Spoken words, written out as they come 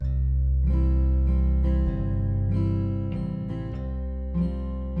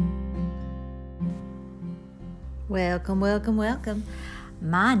Welcome, welcome, welcome.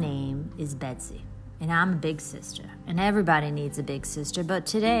 My name is Betsy, and I'm a big sister, and everybody needs a big sister, but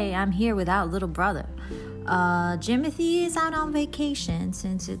today I'm here without little brother. Jimothy is out on vacation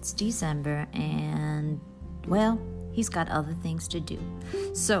since it's December, and, well, he's got other things to do.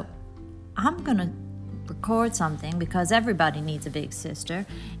 So, I'm gonna record something because everybody needs a big sister,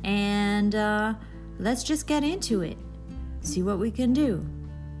 and let's just get into it. See what we can do.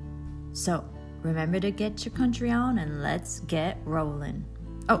 So, remember to get your country on and let's get rolling.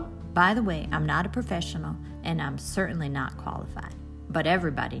 Oh, by the way, I'm not a professional and I'm certainly not qualified, but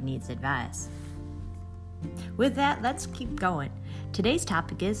everybody needs advice. With that, let's keep going. Today's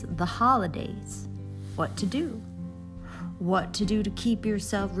topic is the holidays. What to do? What to do to keep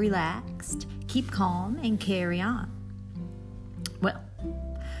yourself relaxed, keep calm, and carry on. Well,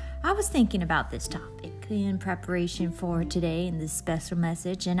 I was thinking about this topic in preparation for today and this special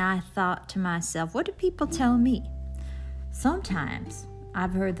message, and I thought to myself, what do people tell me? Sometimes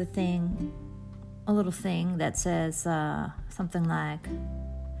I've heard a little thing that says something like,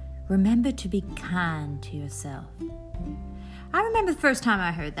 remember to be kind to yourself. I remember the first time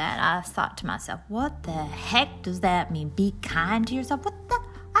I heard that, I thought to myself, what the heck does that mean? Be kind to yourself?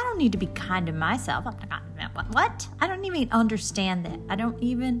 I don't need to be kind to myself. What? I don't even understand that. I don't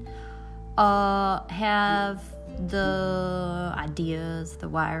even have the ideas, the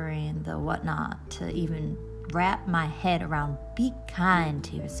wiring, the whatnot to even wrap my head around be kind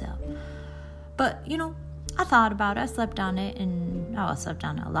to yourself. But, I thought about it. I slept on it, and I slept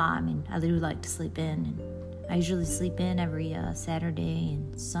on it a lot. I mean, I do like to sleep in, and I usually sleep in every Saturday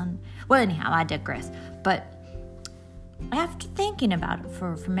and Sunday. Well, anyhow, I digress. But after thinking about it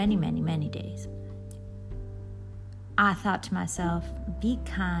for many, many, many days, I thought to myself, be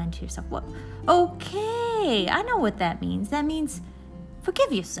kind to yourself. Well, okay, I know what that means. That means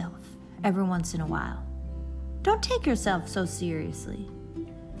forgive yourself every once in a while. Don't take yourself so seriously.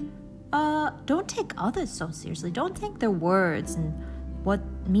 Don't take others so seriously. Don't take their words and what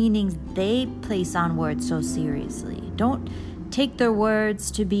meanings they place on words so seriously. Don't take their words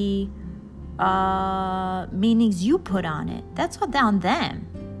to be meanings you put on it. That's all on them.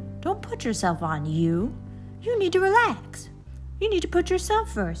 Don't put yourself on you. You need to relax. You need to put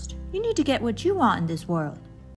yourself first. You need to get what you want in this world.